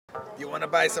You want to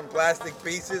buy some plastic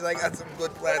pieces? I got some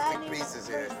good plastic pieces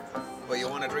here. But you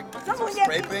want to drink some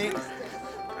spray paint?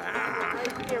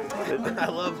 I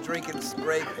love drinking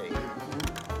spray paint.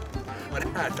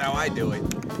 That's how I do it.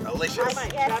 Delicious. I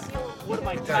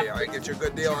tell you, I get you a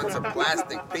good deal on some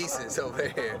plastic pieces over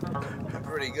here.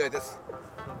 Pretty good. That's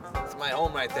my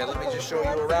home right there. Let me just show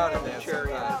you around in there. Sure,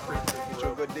 get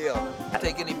you a good deal. I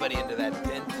take anybody into that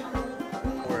tent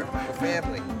or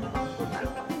family.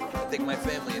 I take my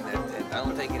family in that tent. I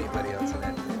don't take anybody else in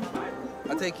that tent.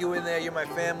 I'll take you in there. You're my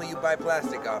family. You buy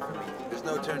plastic off of me. There's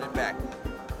no turning back.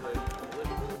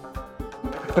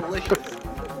 Delicious.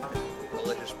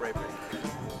 Delicious spray paint.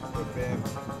 Good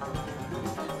family.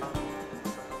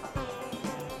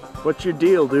 What's your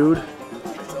deal, dude? I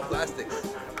sell plastics.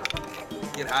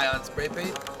 Get high on spray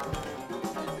paint?